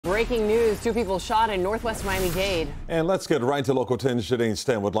Breaking news, 2 people shot in northwest Miami-Dade. And let's get right to Local 10's Janine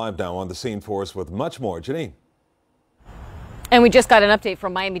Stanwood live now on the scene for us with much more. Janine. And we just got an update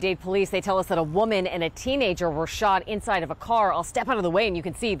from Miami-Dade police. They tell us that a woman and a teenager were shot inside of a car. I'll step out of the way and you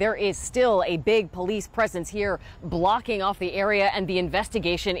can see there is still a big police presence here blocking off the area, and the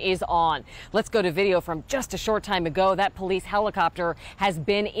investigation is on. Let's go to video from just a short time ago. That police helicopter has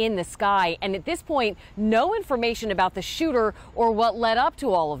been in the sky, and at this point, no information about the shooter or what led up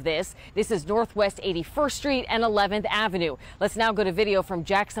to all of this. This is Northwest 81st Street and 11th Avenue. Let's now go to video from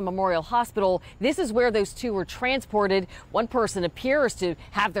Jackson Memorial Hospital. This is where those two were transported. One person appears to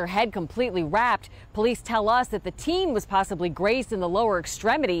have their head completely wrapped. Police tell us that the teen was possibly grazed in the lower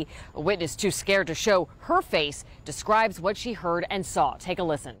extremity. A witness too scared to show her face describes what she heard and saw. Take a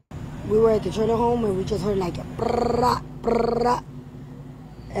listen. We were at the trailer home and we just heard like a brrrah, brrrah.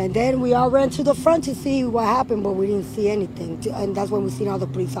 And then we all ran to the front to see what happened, but we didn't see anything. And that's when we seen all the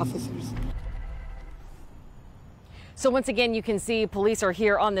police officers. So once again, you can see police are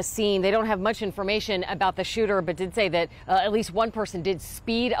here on the scene. They don't have much information about the shooter, but did say that at least one person did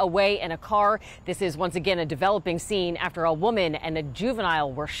speed away in a car. This is once again a developing scene after a woman and a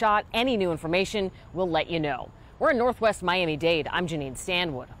juvenile were shot. Any new information, we'll let you know. We're in Northwest Miami-Dade. I'm Janine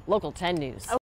Stanwood, Local 10 News.